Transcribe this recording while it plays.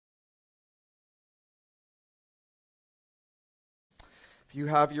If you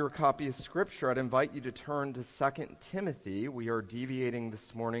have your copy of Scripture, I'd invite you to turn to 2 Timothy. We are deviating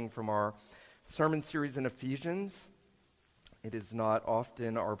this morning from our sermon series in Ephesians. It is not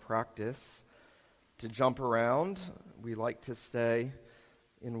often our practice to jump around. We like to stay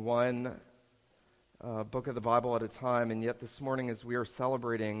in one book of the Bible at a time, and yet this morning as we are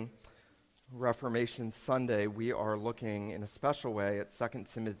celebrating Reformation Sunday, we are looking in a special way at 2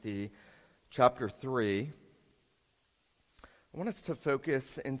 Timothy chapter 3. I want us to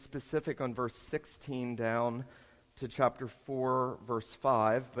focus in specific on verse 16 down to chapter 4, verse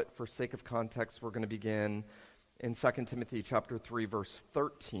 5, but for sake of context, we're going to begin in 2 Timothy chapter 3, verse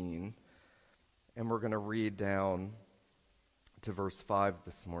 13, and we're going to read down to verse 5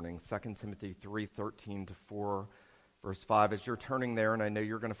 this morning, 2 Timothy 3, 13 to 4, verse 5. As you're turning there, and I know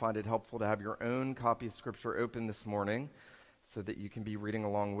you're going to find it helpful to have your own copy of Scripture open this morning so that you can be reading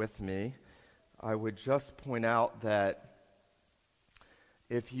along with me, I would just point out that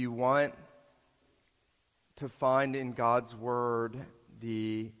if you want to find in God's Word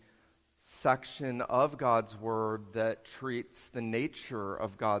the section of God's Word that treats the nature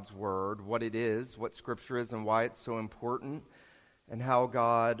of God's Word, what it is, what Scripture is, and why it's so important, and how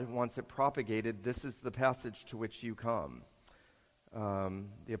God wants it propagated, this is the passage to which you come.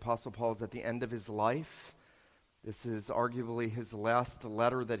 The Apostle Paul is at the end of his life. This is arguably his last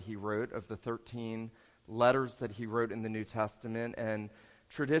letter that he wrote of the 13 letters that he wrote in the New Testament, and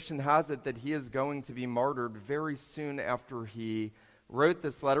tradition has it that he is going to be martyred very soon after he wrote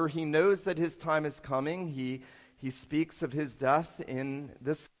this letter. He knows that his time is coming. He speaks of his death in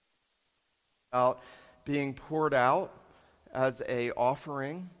this about being poured out as an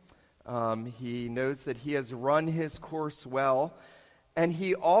offering. He knows that he has run his course well. And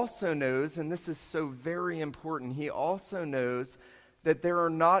he also knows, and this is so very important, he also knows that there are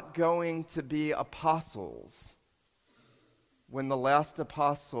not going to be apostles when the last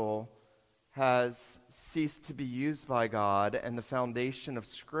apostle has ceased to be used by God and the foundation of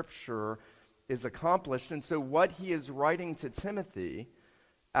Scripture is accomplished. And so what he is writing to Timothy,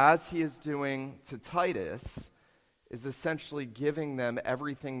 as he is doing to Titus, is essentially giving them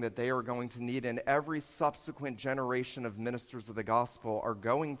everything that they are going to need, and every subsequent generation of ministers of the gospel are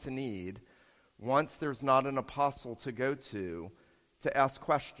going to need once there's not an apostle to go to ask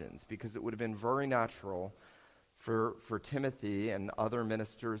questions, because it would have been very natural for Timothy and other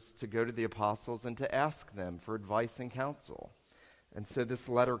ministers to go to the apostles and to ask them for advice and counsel. And so this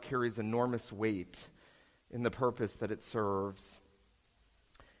letter carries enormous weight in the purpose that it serves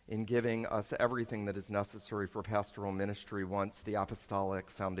in giving us everything that is necessary for pastoral ministry once the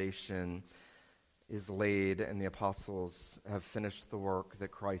apostolic foundation is laid and the apostles have finished the work that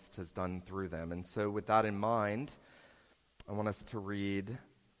Christ has done through them. And so with that in mind, I want us to read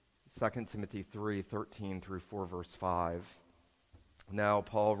 2 Timothy 3, 13 through 4, verse 5. Now,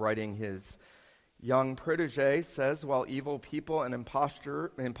 Paul, writing his young protege, says, while evil people and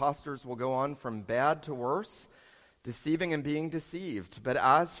impostors will go on from bad to worse, deceiving and being deceived. But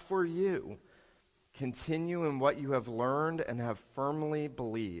as for you, continue in what you have learned and have firmly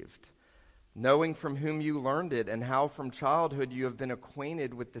believed, knowing from whom you learned it and how from childhood you have been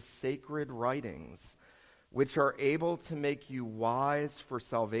acquainted with the sacred writings, which are able to make you wise for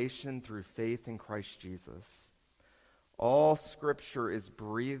salvation through faith in Christ Jesus. All Scripture is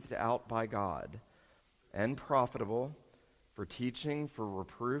breathed out by God and profitable for teaching, for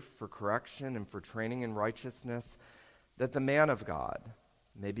reproof, for correction, and for training in righteousness, that the man of God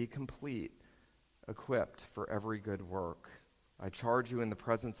may be complete, equipped for every good work. I charge you in the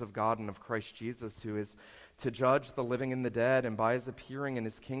presence of God and of Christ Jesus, who is to judge the living and the dead, and by his appearing in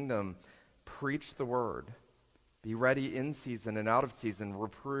his kingdom, preach the word. Be ready in season and out of season,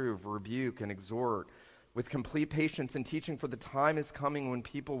 reprove, rebuke, and exhort with complete patience and teaching, for the time is coming when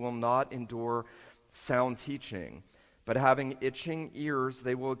people will not endure sound teaching, but having itching ears,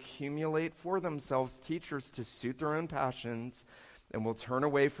 they will accumulate for themselves teachers to suit their own passions, and will turn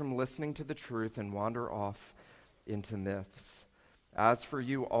away from listening to the truth and wander off into myths. As for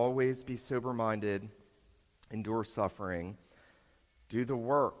you, always be sober-minded, endure suffering, do the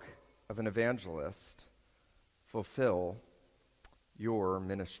work of an evangelist, fulfill your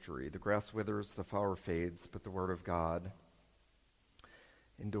ministry. The grass withers, the flower fades, but the word of God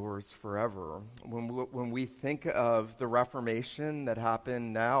endures forever. When we think of the Reformation that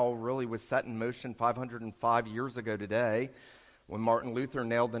happened now, really was set in motion 505 years ago today, when Martin Luther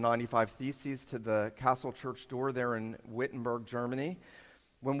nailed the 95 Theses to the castle church door there in Wittenberg, Germany.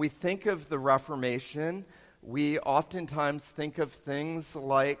 When we think of the Reformation, we oftentimes think of things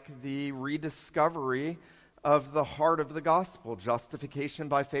like the rediscovery of the heart of the gospel, justification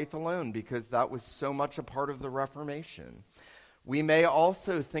by faith alone, because that was so much a part of the Reformation. We may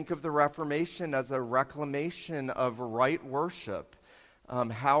also think of the Reformation as a reclamation of right worship.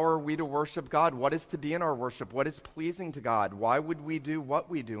 How are we to worship God? What is to be in our worship? What is pleasing to God? Why would we do what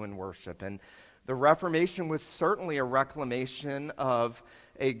we do in worship? And the Reformation was certainly a reclamation of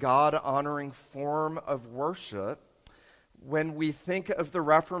a God-honoring form of worship. When we think of the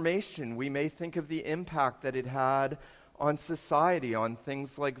Reformation, we may think of the impact that it had on society, on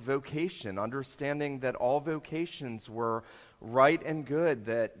things like vocation, understanding that all vocations were right and good,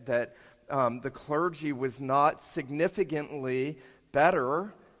 that the clergy was not significantly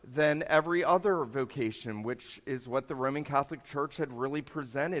better than every other vocation, which is what the Roman Catholic Church had really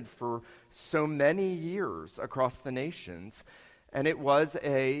presented for so many years across the nations. And it was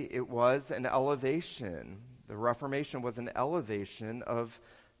an elevation. The Reformation was an elevation of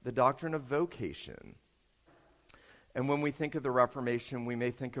the doctrine of vocation. And when we think of the Reformation, we may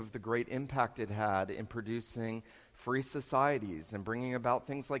think of the great impact it had in producing free societies and bringing about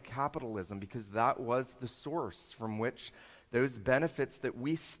things like capitalism, because that was the source from which those benefits that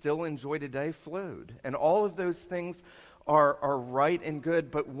we still enjoy today flowed. And all of those things are right and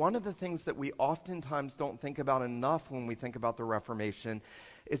good, but one of the things that we oftentimes don't think about enough when we think about the Reformation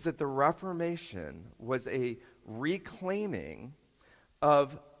is that the Reformation was a reclaiming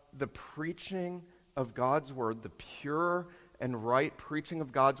of the preaching of God's word, the pure and right preaching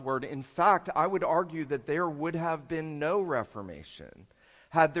of God's word. In fact, I would argue that there would have been no Reformation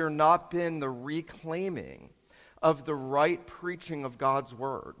had there not been the reclaiming of the right preaching of God's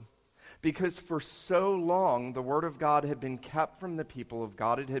word. Because for so long, the word of God had been kept from the people of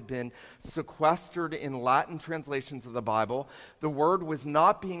God. It had been sequestered in Latin translations of the Bible. The word was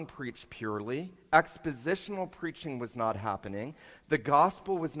not being preached purely. Expositional preaching was not happening. The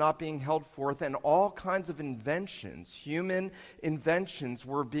gospel was not being held forth, and all kinds of inventions, human inventions,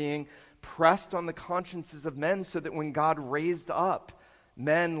 were being pressed on the consciences of men, so that when God raised up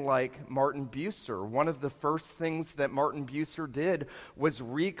men like Martin Bucer, one of the first things that Martin Bucer did was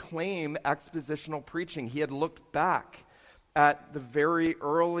reclaim expositional preaching. He had looked back at the very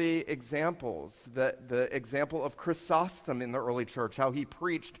early examples, the example of Chrysostom in the early church, how he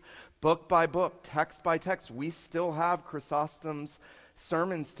preached book by book, text by text. We still have Chrysostom's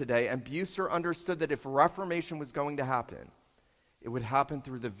sermons today, and Bucer understood that if Reformation was going to happen, it would happen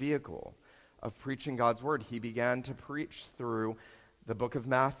through the vehicle of preaching God's word. He began to preach through the book of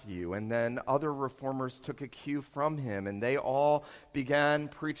Matthew, and then other reformers took a cue from him, and they all began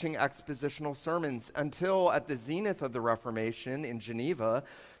preaching expositional sermons until at the zenith of the Reformation in Geneva,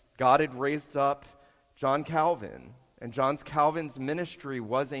 God had raised up John Calvin, and Calvin's ministry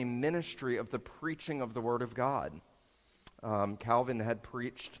was a ministry of the preaching of the Word of God. Calvin had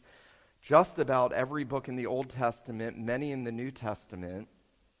preached just about every book in the Old Testament, many in the New Testament.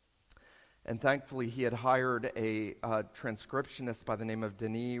 And thankfully, he had hired a transcriptionist by the name of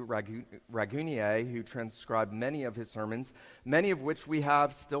Denis Raguenier, who transcribed many of his sermons, many of which we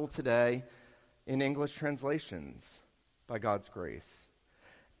have still today in English translations by God's grace.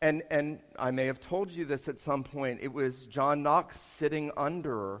 And I may have told you this at some point. It was John Knox sitting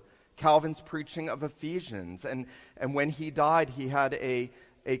under Calvin's preaching of Ephesians. And when he died, he had a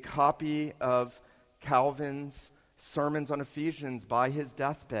copy of Calvin's sermons on Ephesians by his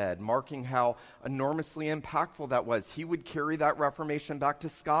deathbed, marking how enormously impactful that was. He would carry that Reformation back to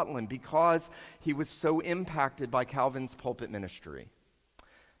Scotland because he was so impacted by Calvin's pulpit ministry.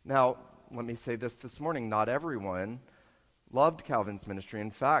 Now, let me say this morning, not everyone loved Calvin's ministry. In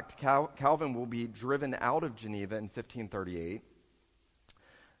fact, Calvin will be driven out of Geneva in 1538.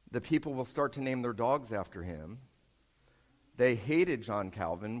 The people will start to name their dogs after him. They hated John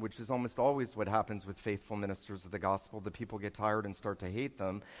Calvin, which is almost always what happens with faithful ministers of the gospel. The people get tired and start to hate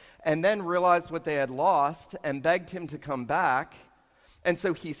them, and then realized what they had lost and begged him to come back. And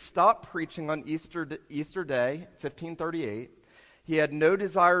so he stopped preaching on Easter Day, 1538. He had no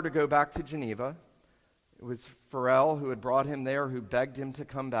desire to go back to Geneva. It was Farel who had brought him there, who begged him to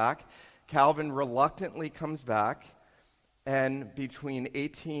come back. Calvin reluctantly comes back, and between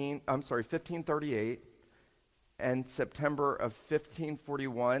 1538 and September of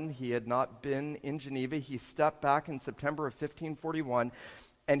 1541, he had not been in Geneva. He stepped back in September of 1541,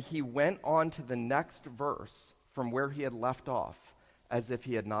 and he went on to the next verse from where he had left off, as if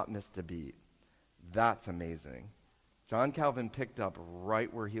he had not missed a beat. That's amazing. John Calvin picked up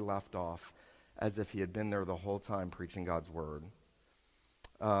right where he left off, as if he had been there the whole time preaching God's word.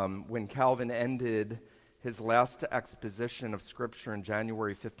 When Calvin ended his last exposition of Scripture in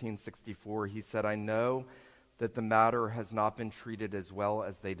January 1564, he said, "I know that the matter has not been treated as well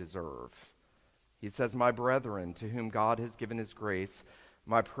as they deserve." He says, "My brethren, to whom God has given his grace,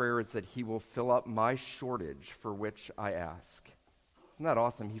 my prayer is that he will fill up my shortage for which I ask." Isn't that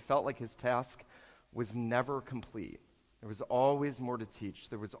awesome? He felt like his task was never complete. There was always more to teach.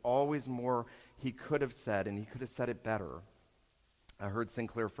 There was always more he could have said, and he could have said it better. I heard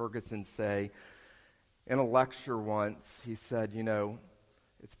Sinclair Ferguson say in a lecture once, he said,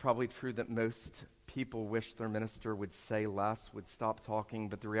 it's probably true that most people wish their minister would say less, would stop talking,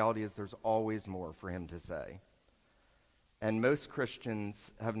 but the reality is there's always more for him to say. And most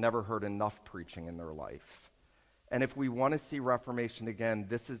Christians have never heard enough preaching in their life. And if we want to see Reformation again,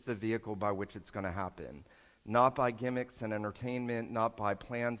 this is the vehicle by which it's going to happen. Not by gimmicks and entertainment, not by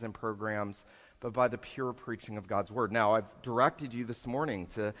plans and programs, but by the pure preaching of God's word. Now, I've directed you this morning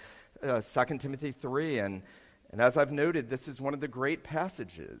to 2 Timothy 3, and as I've noted, this is one of the great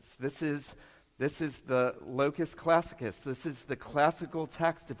passages. This is the locus classicus. This is the classical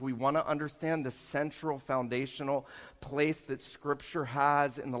text if we want to understand the central foundational place that Scripture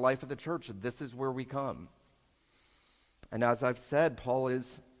has in the life of the church. This is where we come. And as I've said, Paul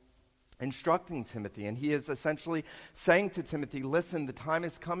is instructing Timothy, and he is essentially saying to Timothy, listen, the time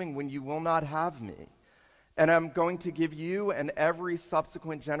is coming when you will not have me. And I'm going to give you and every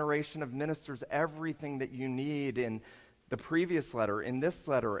subsequent generation of ministers everything that you need in the previous letter, in this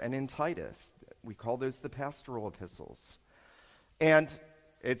letter, and in Titus. We call those the pastoral epistles. And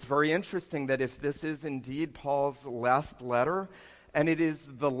it's very interesting that if this is indeed Paul's last letter, and it is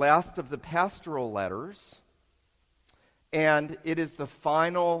the last of the pastoral letters, and it is the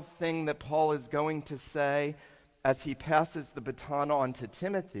final thing that Paul is going to say as he passes the baton on to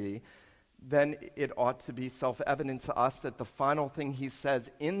Timothy, then it ought to be self-evident to us that the final thing he says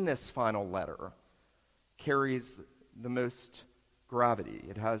in this final letter carries the most gravity.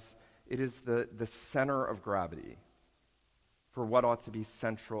 It is the center of gravity for what ought to be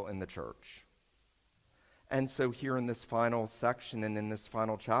central in the church. And so here in this final section and in this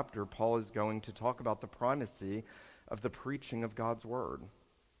final chapter, Paul is going to talk about the primacy of the preaching of God's word.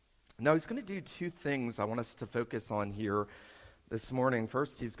 Now, he's going to do two things I want us to focus on here this morning.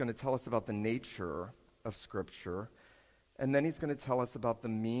 First, he's going to tell us about the nature of Scripture, and then he's going to tell us about the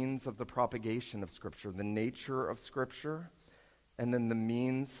means of the propagation of Scripture, the nature of Scripture, and then the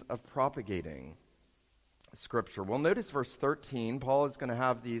means of propagating Scripture. Well, notice verse 13. Paul is going to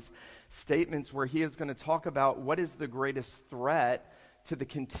have these statements where he is going to talk about what is the greatest threat to the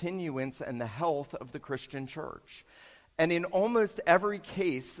continuance and the health of the Christian church. And in almost every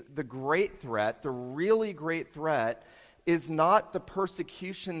case, the great threat, the really great threat, is not the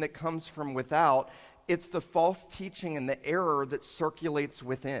persecution that comes from without, it's the false teaching and the error that circulates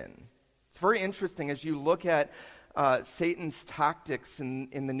within. It's very interesting as you look at Satan's tactics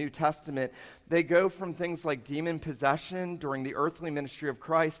in the New Testament. They go from things like demon possession during the earthly ministry of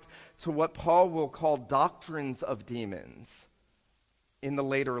Christ to what Paul will call doctrines of demons in the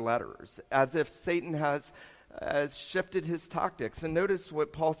later letters, as if Satan has shifted his tactics. And notice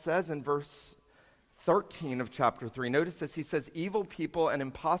what Paul says in verse 13 of chapter 3. Notice this. He says, evil people and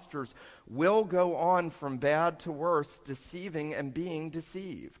impostors will go on from bad to worse, deceiving and being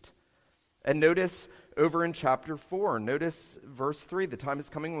deceived. And notice over in chapter 4, notice verse 3, the time is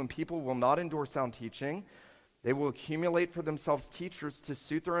coming when people will not endure sound teaching. They will accumulate for themselves teachers to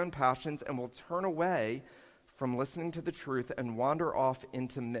suit their own passions and will turn away from listening to the truth and wander off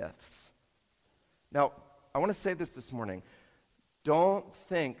into myths. Now, I want to say this morning. Don't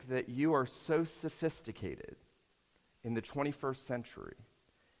think that you are so sophisticated in the 21st century,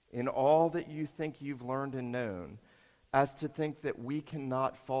 in all that you think you've learned and known, as to think that we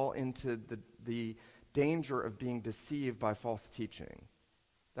cannot fall into the danger of being deceived by false teaching.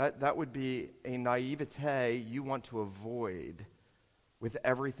 That would be a naivete you want to avoid with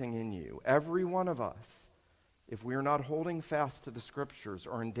everything in you. Every one of us, if we are not holding fast to the Scriptures,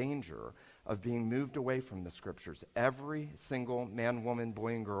 are in danger of being moved away from the Scriptures. Every single man, woman,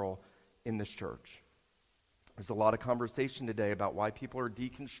 boy, and girl in this church. There's a lot of conversation today about why people are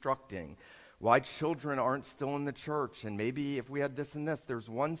deconstructing, why children aren't still in the church, and maybe if we had this and this. There's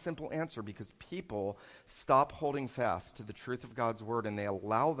one simple answer: because people stop holding fast to the truth of God's word, and they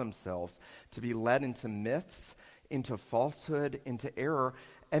allow themselves to be led into myths, into falsehood, into error,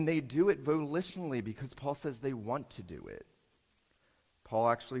 and they do it volitionally because Paul says they want to do it. Paul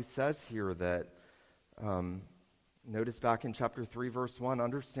actually says here that, notice back in chapter 3, verse 1,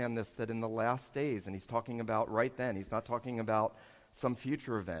 understand this, that in the last days, and he's talking about right then, he's not talking about some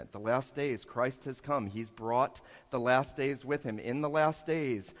future event. The last days, Christ has come. He's brought the last days with him. In the last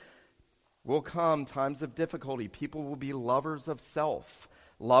days will come times of difficulty. People will be lovers of self,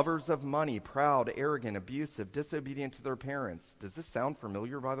 lovers of money, proud, arrogant, abusive, disobedient to their parents. Does this sound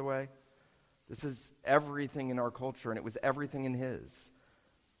familiar, by the way? This is everything in our culture, and it was everything in his.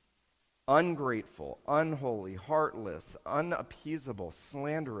 ungrateful, unholy, heartless, unappeasable,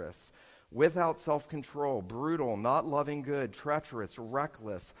 slanderous, without self-control, brutal, not loving good, treacherous,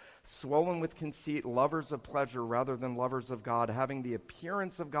 reckless, swollen with conceit, lovers of pleasure rather than lovers of God, having the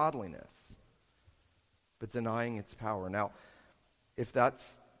appearance of godliness, but denying its power. Now, if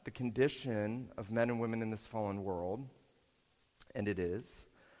that's the condition of men and women in this fallen world, and it is,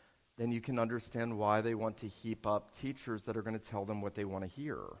 then you can understand why they want to heap up teachers that are going to tell them what they want to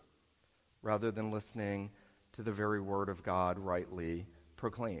hear, rather than listening to the very word of God rightly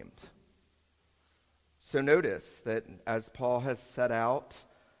proclaimed. So notice that as Paul has set out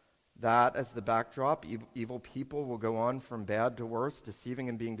that as the backdrop, evil people will go on from bad to worse, deceiving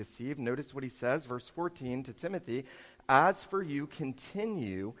and being deceived. Notice what he says, verse 14, to Timothy, "As for you,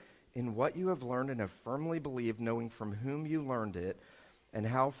 continue in what you have learned and have firmly believed, knowing from whom you learned it, and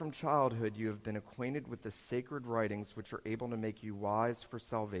how from childhood you have been acquainted with the sacred writings which are able to make you wise for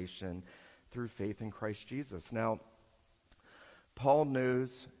salvation through faith in Christ Jesus." Now, Paul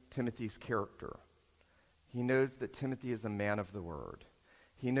knows Timothy's character. He knows that Timothy is a man of the word.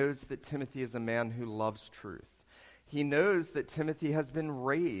 He knows that Timothy is a man who loves truth. He knows that Timothy has been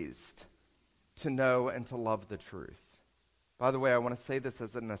raised to know and to love the truth. By the way, I want to say this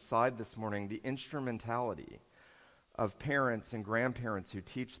as an aside this morning. The instrumentality of parents and grandparents who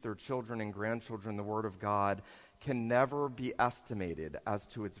teach their children and grandchildren the Word of God can never be estimated as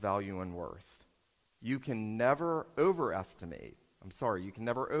to its value and worth. You can never overestimate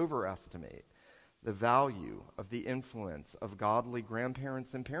the value of the influence of godly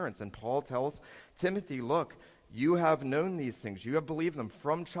grandparents and parents. And Paul tells Timothy, look, you have known these things. You have believed them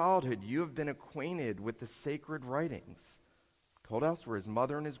from childhood. You have been acquainted with the sacred writings. Told elsewhere, his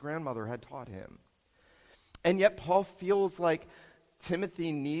mother and his grandmother had taught him. And yet Paul feels like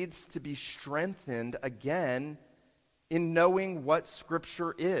Timothy needs to be strengthened again in knowing what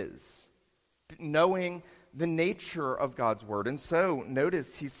Scripture is, knowing the nature of God's Word. And so,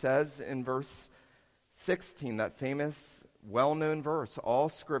 notice he says in verse 16, that famous, well-known verse, all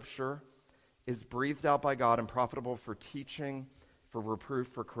Scripture is breathed out by God and profitable for teaching, for reproof,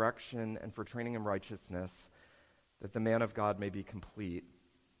 for correction, and for training in righteousness, that the man of God may be complete,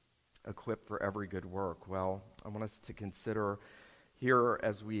 equipped for every good work. Well, I want us to consider here,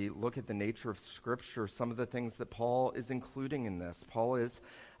 as we look at the nature of Scripture, some of the things that Paul is including in this. Paul is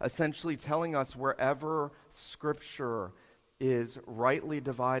essentially telling us wherever Scripture is rightly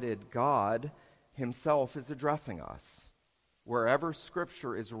divided, God himself is addressing us. Wherever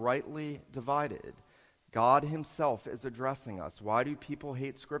Scripture is rightly divided, God himself is addressing us. Why do people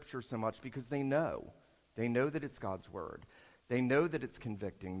hate Scripture so much? Because they know. They know that it's God's Word. They know that it's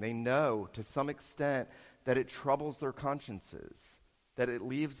convicting. They know, to some extent, that it troubles their consciences, that it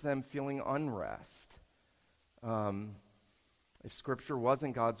leaves them feeling unrest. If Scripture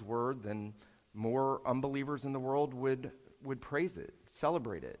wasn't God's Word, then more unbelievers in the world would praise it,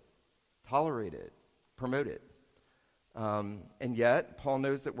 celebrate it, tolerate it, promote it. And yet, Paul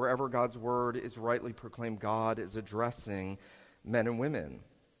knows that wherever God's Word is rightly proclaimed, God is addressing men and women.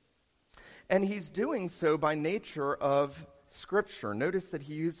 And he's doing so by nature of Scripture. Notice that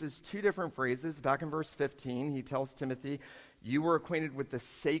he uses two different phrases. Back in verse 15, he tells Timothy, you were acquainted with the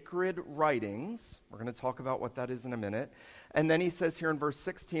sacred writings. We're going to talk about what that is in a minute. And then he says here in verse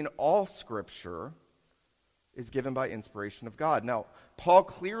 16, all Scripture is given by inspiration of God. Now, Paul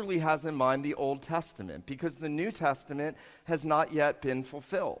clearly has in mind the Old Testament because the New Testament has not yet been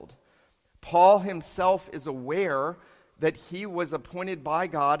fulfilled. Paul himself is aware that he was appointed by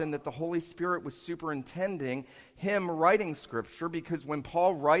God and that the Holy Spirit was superintending him writing Scripture, because when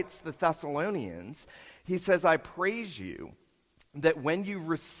Paul writes the Thessalonians, he says, I praise you that when you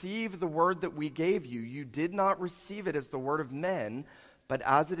receive the word that we gave you, you did not receive it as the word of men, but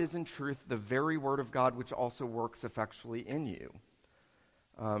as it is in truth the very word of God, which also works effectually in you.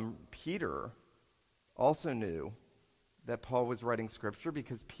 Peter also knew that Paul was writing Scripture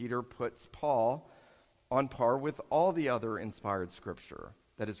because Peter puts Paul on par with all the other inspired Scripture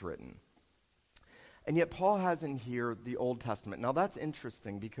that is written. And yet Paul has in here the Old Testament. Now that's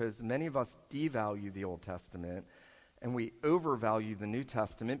interesting because many of us devalue the Old Testament and we overvalue the New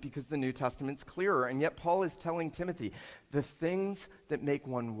Testament because the New Testament's clearer. And yet Paul is telling Timothy, the things that make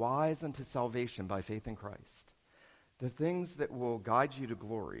one wise unto salvation by faith in Christ, the things that will guide you to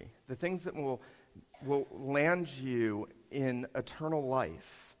glory, the things that will land you in eternal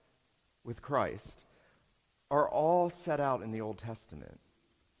life with Christ, are all set out in the Old Testament.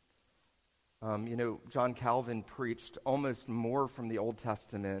 John Calvin preached almost more from the Old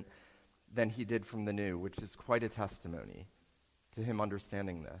Testament than he did from the New, which is quite a testimony to him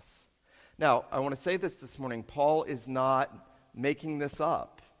understanding this. Now, I want to say this morning. Paul is not making this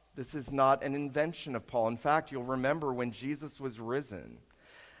up. This is not an invention of Paul. In fact, you'll remember when Jesus was risen,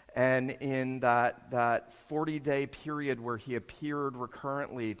 and in that 40-day period where he appeared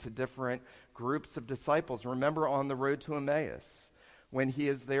recurrently to different groups of disciples, remember on the road to Emmaus, when he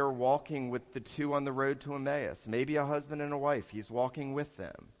is there walking with the two on the road to Emmaus, maybe a husband and a wife, he's walking with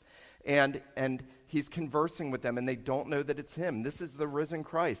them. And he's conversing with them, and they don't know that it's him. This is the risen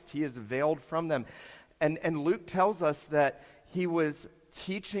Christ. He is veiled from them. And Luke tells us that he was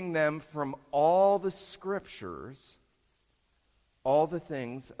teaching them from all the scriptures all the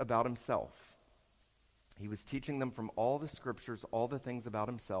things about himself. He was teaching them from all the scriptures all the things about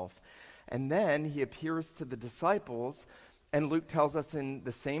himself. And then he appears to the disciples, and Luke tells us in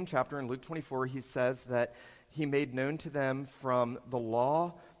the same chapter, in Luke 24, he says that he made known to them from the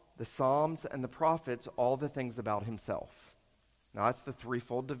law, the Psalms, and the prophets all the things about himself. Now, that's the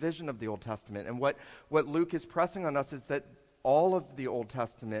threefold division of the Old Testament. And what Luke is pressing on us is that all of the Old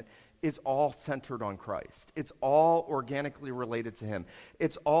Testament is all centered on Christ. It's all organically related to him.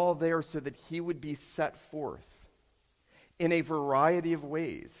 It's all there so that he would be set forth in a variety of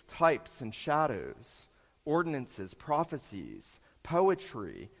ways, types and shadows, ordinances, prophecies,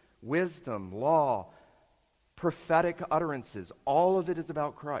 poetry, wisdom, law, prophetic utterances. All of it is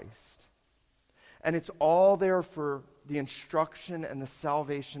about Christ. And it's all there for the instruction and the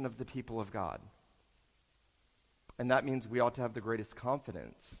salvation of the people of God. And that means we ought to have the greatest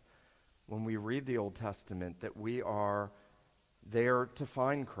confidence when we read the Old Testament that we are there to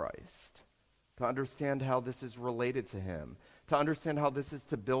find Christ, to understand how this is related to him, to understand how this is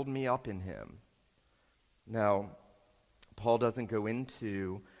to build me up in him. Now, Paul doesn't go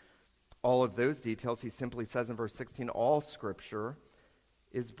into all of those details. He simply says in verse 16, all Scripture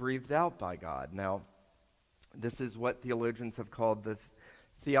is breathed out by God. Now, this is what theologians have called the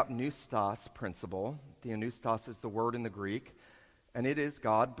theopneustos principle. Theopneustos is the word in the Greek, and it is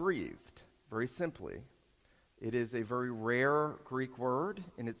God-breathed, very simply. It is a very rare Greek word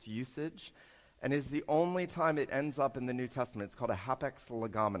in its usage, and is the only time it ends up in the New Testament. It's called a hapax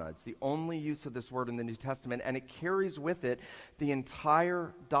legomena. It's the only use of this word in the New Testament, and it carries with it the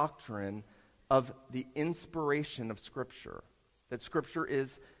entire doctrine of the inspiration of Scripture, that Scripture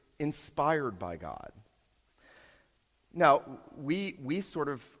is inspired by God. Now, we sort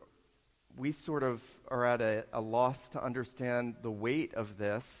of are at a loss to understand the weight of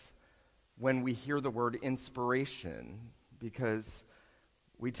this when we hear the word inspiration, because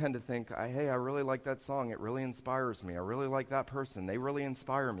we tend to think, hey, I really like that song. It really inspires me. I really like that person. They really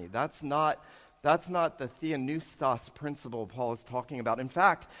inspire me. That's not the theopneustos principle Paul is talking about. In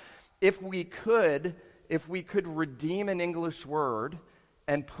fact, if we could redeem an English word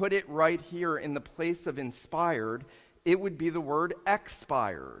and put it right here in the place of inspired, it would be the word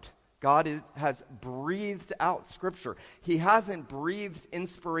expired. God has breathed out Scripture. He hasn't breathed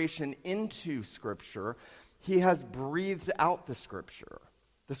inspiration into Scripture. He has breathed out the Scripture.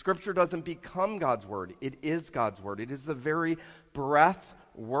 The Scripture doesn't become God's Word. It is God's Word. It is the very breath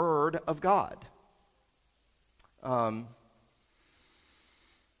word of God. And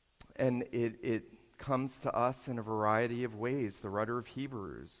it comes to us in a variety of ways. The writer of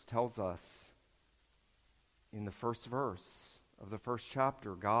Hebrews tells us in the first verse of the first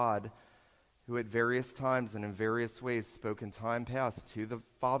chapter, God, who at various times and in various ways spoke in time past to the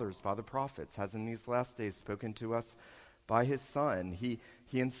fathers by the prophets, has in these last days spoken to us by his Son. He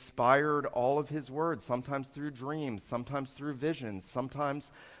inspired all of his words, sometimes through dreams, sometimes through visions,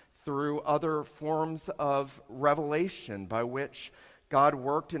 sometimes through other forms of revelation by which God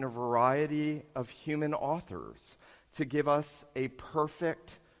worked in a variety of human authors to give us a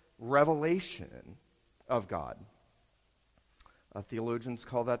perfect revelation of God. Theologians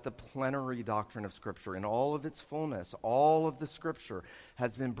call that the plenary doctrine of Scripture. In all of its fullness, all of the Scripture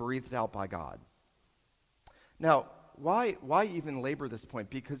has been breathed out by God. Now, why even labor this point?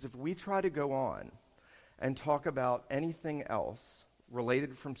 Because if we try to go on and talk about anything else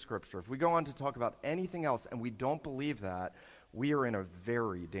related from Scripture, if we go on to talk about anything else and we don't believe that, we are in a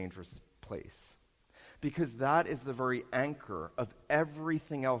very dangerous place. Because that is the very anchor of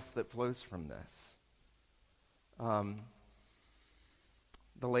everything else that flows from this.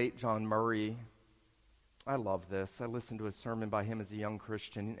 The late John Murray, I love this. I listened to a sermon by him as a young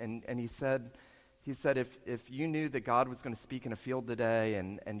Christian, and he said if you knew that God was going to speak in a field today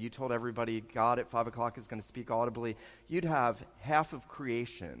and you told everybody God at 5 o'clock is going to speak audibly, you'd have half of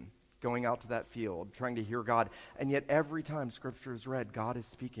creation going out to that field trying to hear God. And yet every time Scripture is read, God is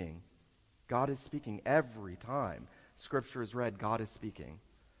speaking. God is speaking. Every time Scripture is read, God is speaking.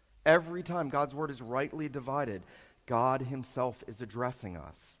 Every time God's word is rightly divided, God himself is addressing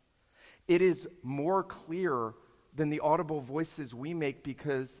us. It is more clear than the audible voices we make,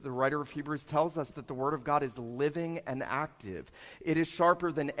 because the writer of Hebrews tells us that the Word of God is living and active. It is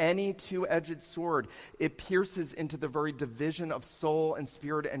sharper than any two-edged sword. It pierces into the very division of soul and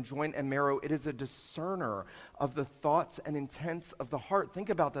spirit and joint and marrow. It is a discerner of the thoughts and intents of the heart. Think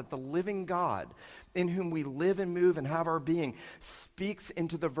about that. The living God, in whom we live and move and have our being, speaks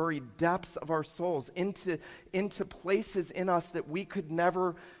into the very depths of our souls, into places in us that we could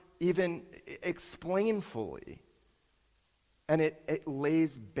never even explain fully. And it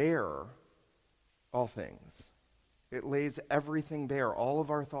lays bare all things. It lays everything bare, all of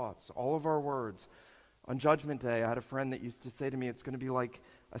our thoughts, all of our words. On Judgment Day, I had a friend that used to say to me, it's going to be like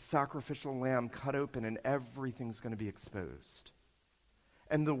a sacrificial lamb cut open and everything's going to be exposed.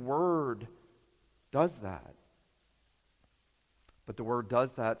 And the Word does that. But the Word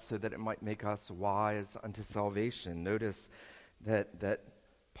does that so that it might make us wise unto salvation. Notice that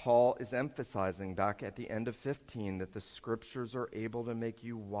Paul is emphasizing back at the end of 15 that the Scriptures are able to make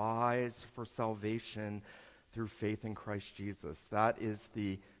you wise for salvation through faith in Christ Jesus. That is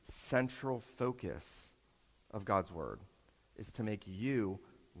the central focus of God's Word, is to make you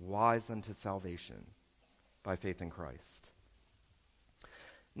wise unto salvation by faith in Christ.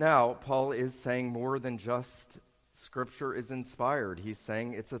 Now, Paul is saying more than just Scripture is inspired. He's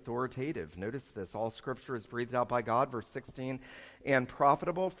saying it's authoritative. Notice this. All Scripture is breathed out by God, verse 16, and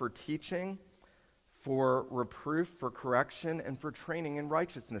profitable for teaching, for reproof, for correction, and for training in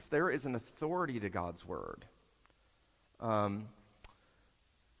righteousness. There is an authority to God's Word. I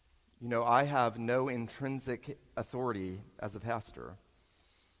have no intrinsic authority as a pastor.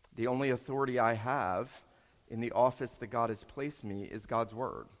 The only authority I have in the office that God has placed me is God's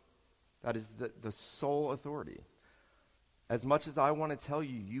Word. That is the sole authority. As much as I want to tell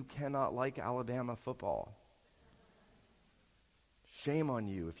you, you cannot like Alabama football. Shame on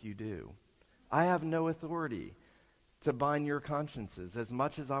you if you do. I have no authority to bind your consciences. As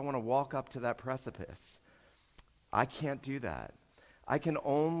much as I want to walk up to that precipice, I can't do that. I can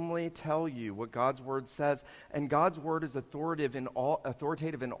only tell you what God's Word says, and God's Word is authoritative in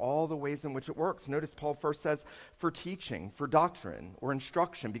all the ways in which it works. Notice Paul first says for teaching, for doctrine, or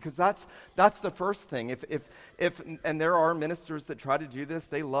instruction, because that's the first thing. If and there are ministers that try to do this,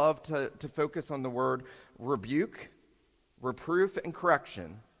 they love to focus on the word rebuke, reproof, and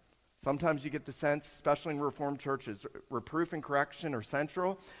correction. Sometimes you get the sense, especially in Reformed churches, reproof and correction are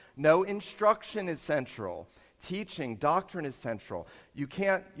central. No, instruction is central. Teaching, doctrine is central. You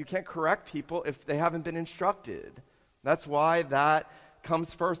can't correct people if they haven't been instructed. That's why that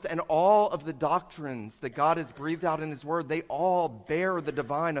comes first. And all of the doctrines that God has breathed out in His Word, they all bear the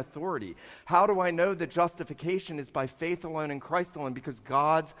divine authority. How do I know that justification is by faith alone in Christ alone? Because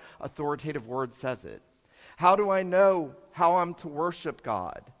God's authoritative Word says it. How do I know how I'm to worship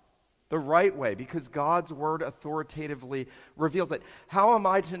God the right way? Because God's Word authoritatively reveals it. How am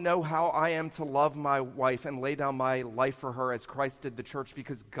I to know how I am to love my wife and lay down my life for her as Christ did the church?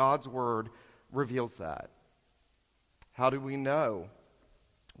 Because God's Word reveals that. How do we know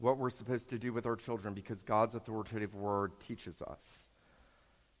what we're supposed to do with our children? Because God's authoritative Word teaches us.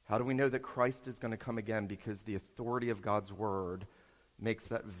 How do we know that Christ is going to come again? Because the authority of God's Word makes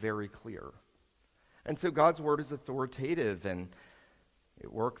that very clear. And so God's Word is authoritative, and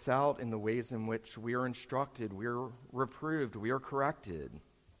it works out in the ways in which we are instructed, we are reproved, we are corrected,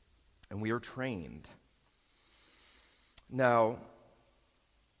 and we are trained. Now,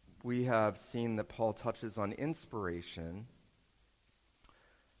 we have seen that Paul touches on inspiration,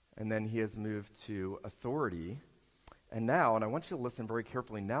 and then he has moved to authority. And now, and I want you to listen very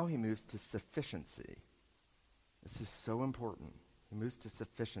carefully, now he moves to sufficiency. This is so important. He moves to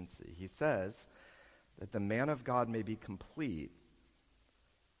sufficiency. He says that the man of God may be complete,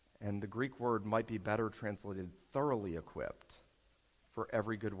 and the Greek word might be better translated thoroughly equipped for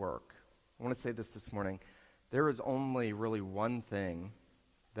every good work. I want to say this morning. There is only really one thing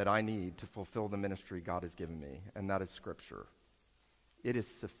that I need to fulfill the ministry God has given me, and that is Scripture. It is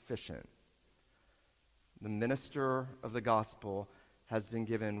sufficient. The minister of the gospel has been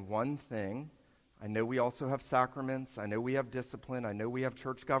given one thing. I know we also have sacraments. I know we have discipline. I know we have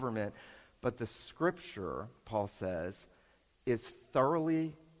church government. But the Scripture, Paul says, is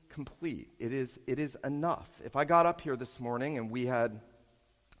thoroughly complete. It is enough. If I got up here this morning and we had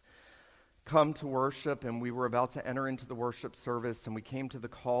come to worship and we were about to enter into the worship service and we came to the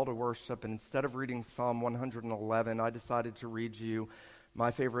call to worship, and instead of reading Psalm 111, I decided to read you my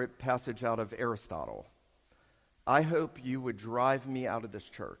favorite passage out of Aristotle. I hope you would drive me out of this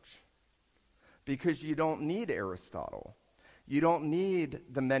church, because you don't need Aristotle. You don't need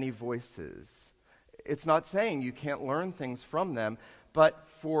the many voices. It's not saying you can't learn things from them, but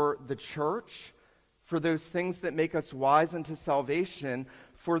for the church, for those things that make us wise unto salvation,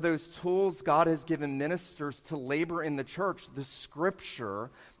 for those tools God has given ministers to labor in the church, the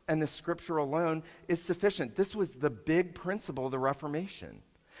Scripture and the Scripture alone is sufficient. This was the big principle of the Reformation.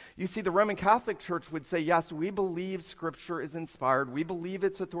 You see, the Roman Catholic Church would say, yes, we believe Scripture is inspired. We believe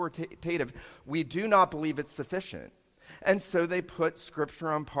it's authoritative. We do not believe it's sufficient. And so they put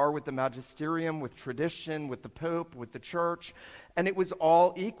Scripture on par with the magisterium, with tradition, with the Pope, with the church, and it was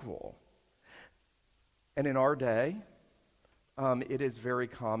all equal. And in our day, it is very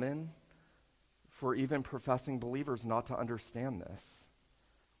common for even professing believers not to understand this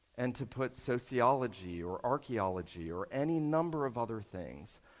and to put sociology or archaeology or any number of other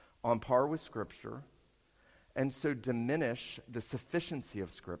things on par with Scripture, and so diminish the sufficiency of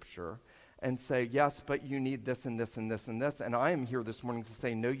Scripture and say, yes, but you need this and this and this and this. And I am here this morning to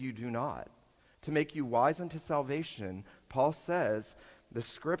say, no, you do not. To make you wise unto salvation, Paul says, the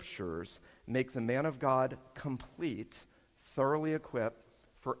Scriptures make the man of God complete, thoroughly equipped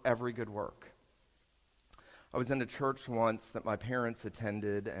for every good work. I was in a church once that my parents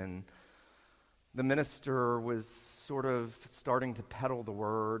attended, and the minister was sort of starting to peddle the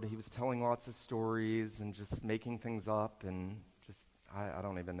word. He was telling lots of stories and just making things up, and just, I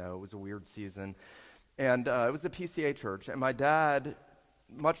don't even know. It was a weird season. And it was a PCA church, and my dad,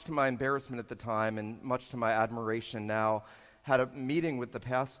 much to my embarrassment at the time and much to my admiration now, had a meeting with the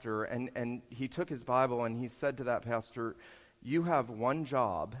pastor, and he took his Bible and he said to that pastor, you have one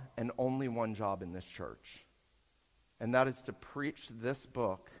job and only one job in this church, and that is to preach this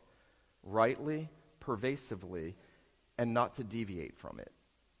book rightly, pervasively, and not to deviate from it.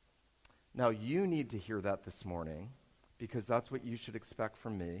 Now, you need to hear that this morning, because that's what you should expect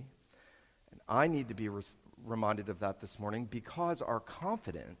from me, and I need to be reminded of that this morning, because our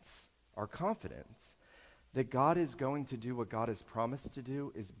confidence that God is going to do what God has promised to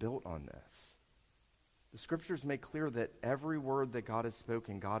do is built on this. The Scriptures make clear that every word that God has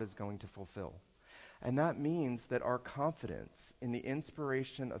spoken, God is going to fulfill. And that means that our confidence in the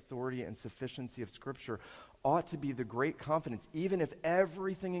inspiration, authority, and sufficiency of Scripture ought to be the great confidence, even if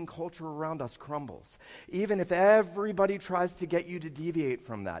everything in culture around us crumbles, even if everybody tries to get you to deviate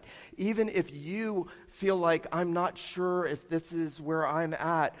from that, even if you feel like, I'm not sure if this is where I'm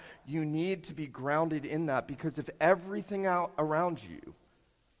at, you need to be grounded in that, because if everything out around you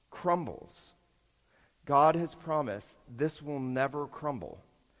crumbles, God has promised this will never crumble.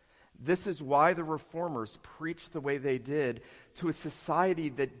 This is why the Reformers preached the way they did to a society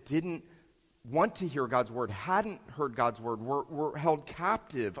that didn't want to hear God's word, hadn't heard God's word, were held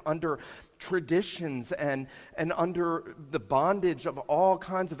captive under traditions and under the bondage of all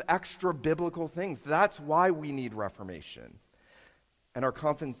kinds of extra biblical things. That's why we need Reformation. And our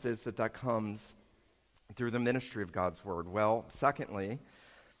confidence is that comes through the ministry of God's word. Well, secondly,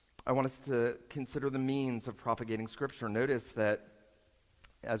 I want us to consider the means of propagating Scripture. Notice that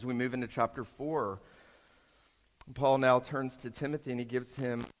as we move into chapter 4, Paul now turns to Timothy and he gives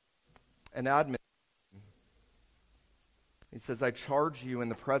him an admonition. He says, I charge you in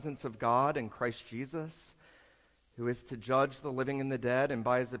the presence of God and Christ Jesus, who is to judge the living and the dead, and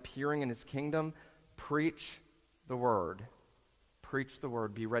by his appearing in his kingdom, preach the word. Preach the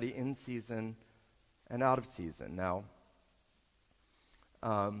word. Be ready in season and out of season. Now,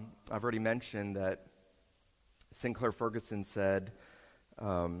 I've already mentioned that Sinclair Ferguson said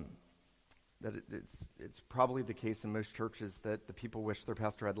that it's probably the case in most churches that the people wish their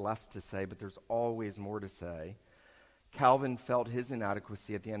pastor had less to say, but there's always more to say. Calvin felt his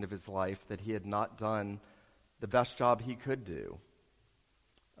inadequacy at the end of his life, that he had not done the best job he could do,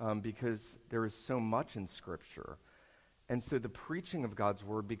 because there is so much in Scripture. And so the preaching of God's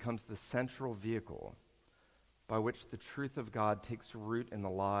word becomes the central vehicle by which the truth of God takes root in the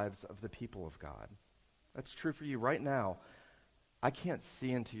lives of the people of God. That's true for you right now. I can't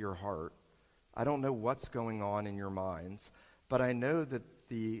see into your heart. I don't know what's going on in your minds, but I know that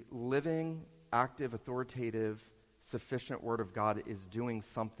the living, active, authoritative, sufficient Word of God is doing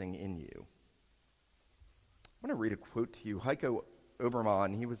something in you. I want to read a quote to you. Heiko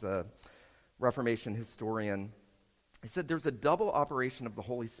Obermann, he was a Reformation historian. He said, there's a double operation of the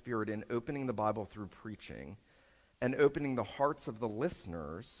Holy Spirit in opening the Bible through preaching and opening the hearts of the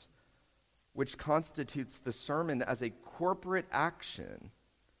listeners, which constitutes the sermon as a corporate action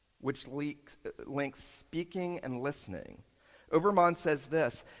which links speaking and listening. Obermann says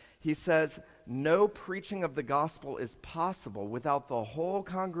this. He says, no preaching of the gospel is possible without the whole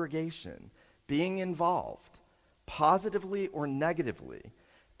congregation being involved, positively or negatively,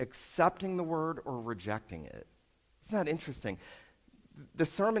 accepting the word or rejecting it. Isn't that interesting? The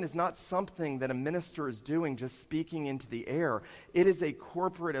sermon is not something that a minister is doing, just speaking into the air. It is a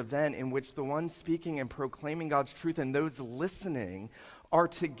corporate event in which the one speaking and proclaiming God's truth and those listening are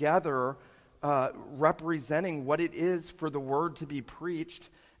together representing what it is for the word to be preached,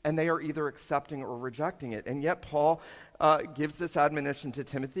 and they are either accepting or rejecting it. And yet Paul gives this admonition to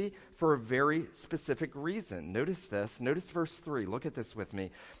Timothy for a very specific reason. Notice this. Notice verse 3. Look at this with me.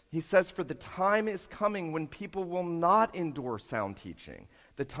 He says, "For the time is coming when people will not endure sound teaching."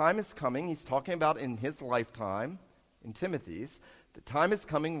 The time is coming. He's talking about in his lifetime, in Timothy's. The time is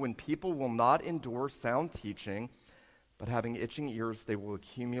coming when people will not endure sound teaching, but having itching ears, they will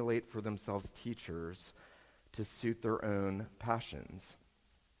accumulate for themselves teachers to suit their own passions.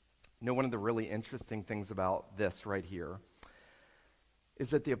 You know, one of the really interesting things about this right here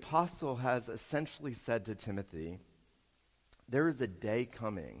is that the apostle has essentially said to Timothy, there is a day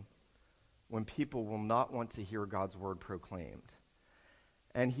coming when people will not want to hear God's word proclaimed.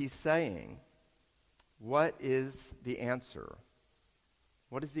 And he's saying, what is the answer?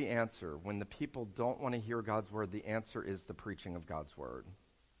 What is the answer? When the people don't want to hear God's word, the answer is the preaching of God's word.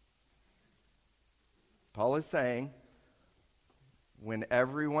 Paul is saying, when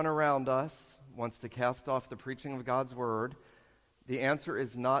everyone around us wants to cast off the preaching of God's word, the answer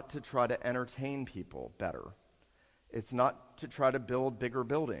is not to try to entertain people better. It's not to try to build bigger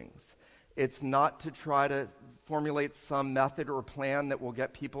buildings. It's not to try to formulate some method or plan that will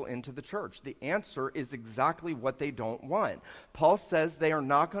get people into the church. The answer is exactly what they don't want. Paul says they are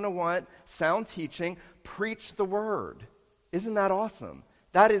not going to want sound teaching. Preach the word. Isn't that awesome?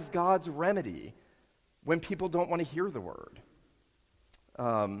 That is God's remedy when people don't want to hear the word.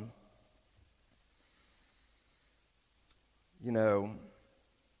 I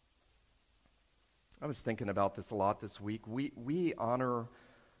was thinking about this a lot this week. We honor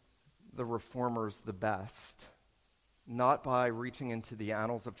the reformers the best, not by reaching into the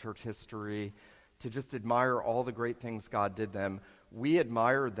annals of church history to just admire all the great things God did them. We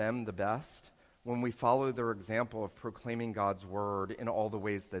admire them the best when we follow their example of proclaiming God's word in all the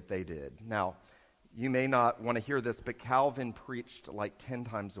ways that they did. Now, you may not want to hear this, but Calvin preached like 10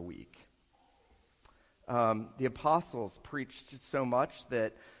 times a week. The apostles preached so much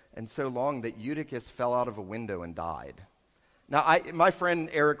and so long that Eutychus fell out of a window and died. Now, my friend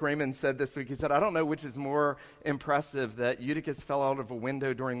Eric Raymond said this week, he said, I don't know which is more impressive, that Eutychus fell out of a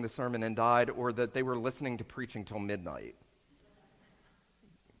window during the sermon and died, or that they were listening to preaching till midnight.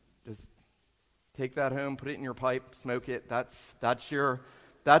 Just take that home, put it in your pipe, smoke it. That's your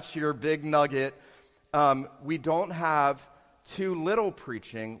big nugget. We don't have too little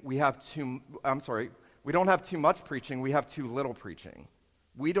preaching. We don't have too much preaching. We have too little preaching.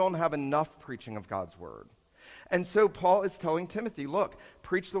 We don't have enough preaching of God's word. And so Paul is telling Timothy, look,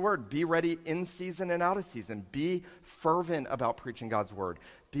 preach the word. Be ready in season and out of season. Be fervent about preaching God's word.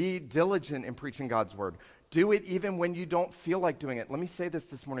 Be diligent in preaching God's word. Do it even when you don't feel like doing it. Let me say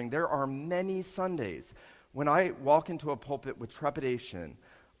this morning. There are many Sundays when I walk into a pulpit with trepidation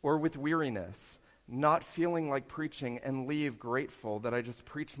or with weariness, not feeling like preaching, and leave grateful that I just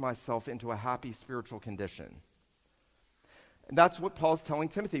preached myself into a happy spiritual condition. And that's what Paul's telling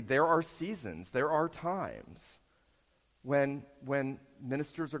Timothy. There are seasons, there are times when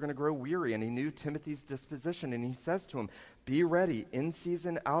ministers are going to grow weary, and he knew Timothy's disposition, and he says to him, be ready in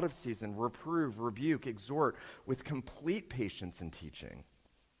season, out of season, reprove, rebuke, exhort with complete patience and teaching.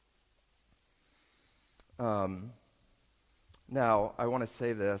 Now, I want to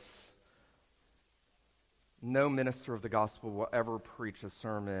say this. No minister of the gospel will ever preach a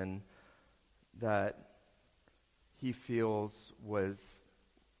sermon that he feels was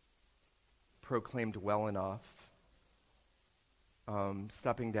proclaimed well enough.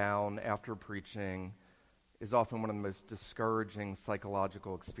 Stepping down after preaching is often one of the most discouraging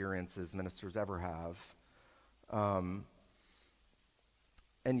psychological experiences ministers ever have. And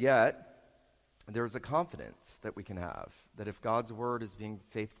yet, there's a confidence that we can have that if God's word is being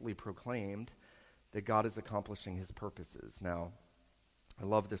faithfully proclaimed, that God is accomplishing his purposes. Now, I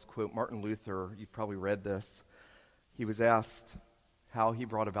love this quote. Martin Luther, you've probably read this. He was asked how he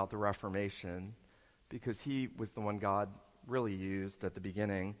brought about the Reformation because he was the one God really used at the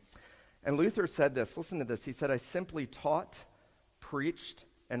beginning. And Luther said this, listen to this. He said, I simply taught, preached,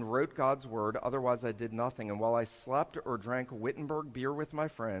 and wrote God's word, otherwise I did nothing. And while I slept or drank Wittenberg beer with my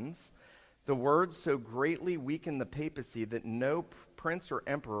friends, the word so greatly weakened the papacy that no prince or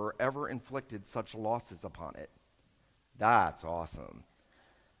emperor ever inflicted such losses upon it. That's awesome.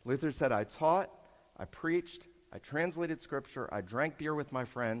 Luther said, I taught, I preached, I translated scripture, I drank beer with my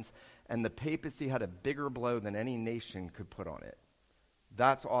friends, and the papacy had a bigger blow than any nation could put on it.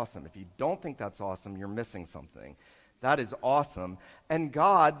 That's awesome. If you don't think that's awesome, you're missing something. That is awesome. And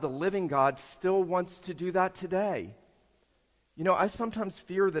God, the living God, still wants to do that today. You know, I sometimes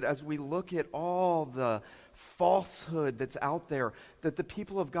fear that as we look at all the falsehood that's out there, that the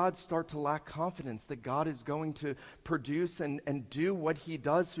people of God start to lack confidence that God is going to produce and do what he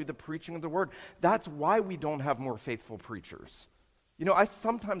does through the preaching of the word. That's why we don't have more faithful preachers. You know, I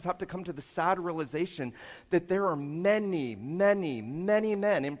sometimes have to come to the sad realization that there are many, many, many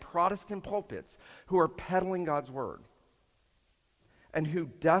men in Protestant pulpits who are peddling God's word and who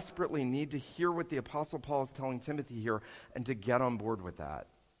desperately need to hear what the Apostle Paul is telling Timothy here and to get on board with that.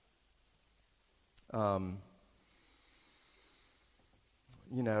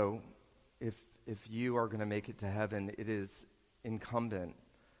 You know, if you are going to make it to heaven, it is incumbent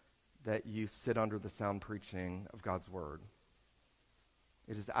that you sit under the sound preaching of God's word.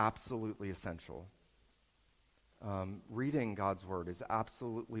 It is absolutely essential. Reading God's word is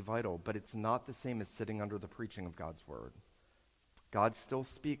absolutely vital, but it's not the same as sitting under the preaching of God's word. God still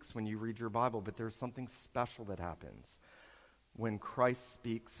speaks when you read your Bible, but there's something special that happens when Christ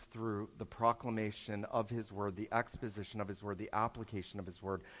speaks through the proclamation of his word, the exposition of his word, the application of his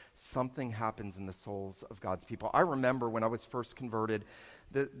word. Something happens in the souls of God's people. I remember when I was first converted,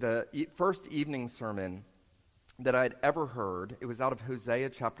 the first evening sermon that I had ever heard, it was out of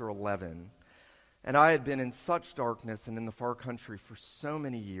Hosea chapter 11. And I had been in such darkness and in the far country for so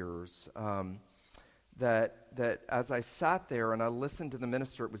many years that as I sat there and I listened to the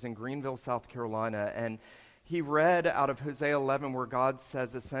minister, it was in Greenville, South Carolina, and he read out of Hosea 11 where God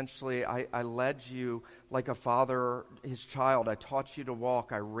says essentially, I led you like a father his child. I taught you to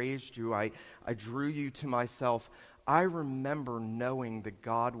walk. I raised you. I drew you to myself. I remember knowing that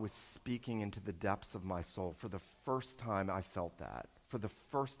God was speaking into the depths of my soul. For the first time I felt that. For the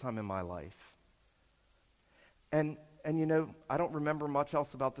first time in my life. And you know, I don't remember much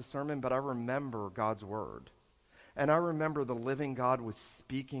else about the sermon, but I remember God's word. And I remember the living God was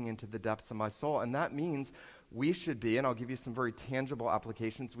speaking into the depths of my soul. And that means we should be, and I'll give you some very tangible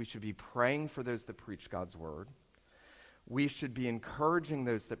applications, we should be praying for those that preach God's word. We should be encouraging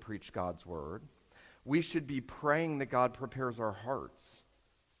those that preach God's word. We should be praying that God prepares our hearts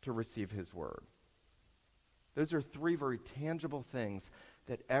to receive his word. Those are three very tangible things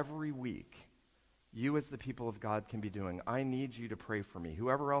that every week you as the people of God can be doing. I need you to pray for me.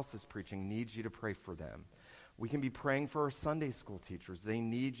 Whoever else is preaching needs you to pray for them. We can be praying for our Sunday school teachers. They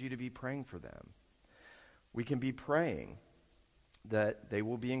need you to be praying for them. We can be praying that they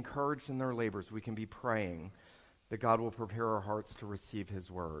will be encouraged in their labors. We can be praying that God will prepare our hearts to receive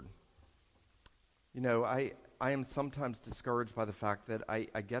his word. You know, I am sometimes discouraged by the fact that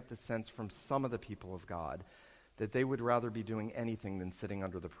I get the sense from some of the people of God that they would rather be doing anything than sitting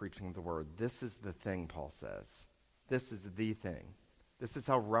under the preaching of the word. This is the thing, Paul says. This is the thing. This is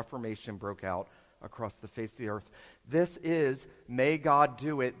how Reformation broke out across the face of the earth. This is, may God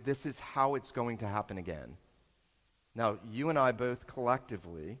do it, this is how it's going to happen again. Now, you and I both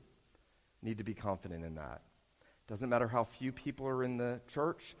collectively need to be confident in that. Doesn't matter how few people are in the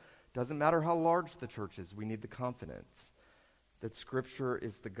church, doesn't matter how large the church is, we need the confidence that Scripture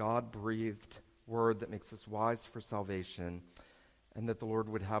is the God-breathed word that makes us wise for salvation, and that the Lord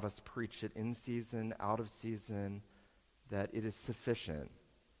would have us preach it in season, out of season, that it is sufficient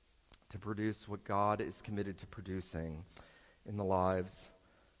to produce what God is committed to producing in the lives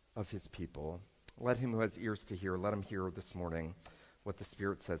of his people. Let him who has ears to hear, let him hear this morning what the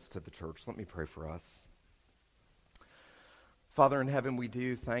Spirit says to the church. Let me pray for us. Father in heaven, we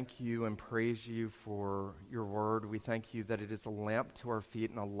do thank you and praise you for your word. We thank you that it is a lamp to our feet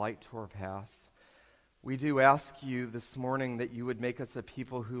and a light to our path. We do ask you this morning that you would make us a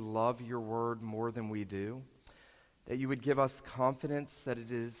people who love your word more than we do, that you would give us confidence that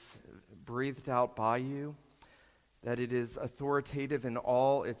it is breathed out by you, that it is authoritative in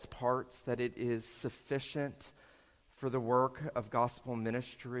all its parts, that it is sufficient for the work of gospel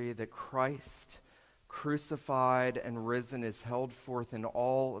ministry, that Christ crucified and risen is held forth in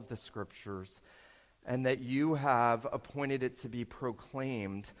all of the scriptures, and that you have appointed it to be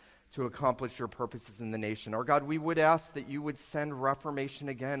proclaimed to accomplish your purposes in the nation. Our God, we would ask that you would send Reformation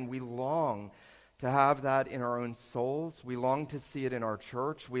again. We long to have that in our own souls. We long to see it in our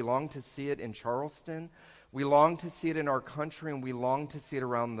church. We long to see it in Charleston. We long to see it in our country, and we long to see it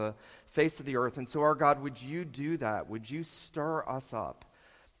around the face of the earth. And so, our God, would you do that? Would you stir us up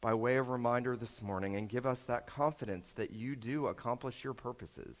by way of reminder this morning and give us that confidence that you do accomplish your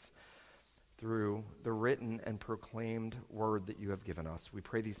purposes through the written and proclaimed word that you have given us. We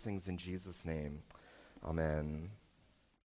pray these things in Jesus' name. Amen.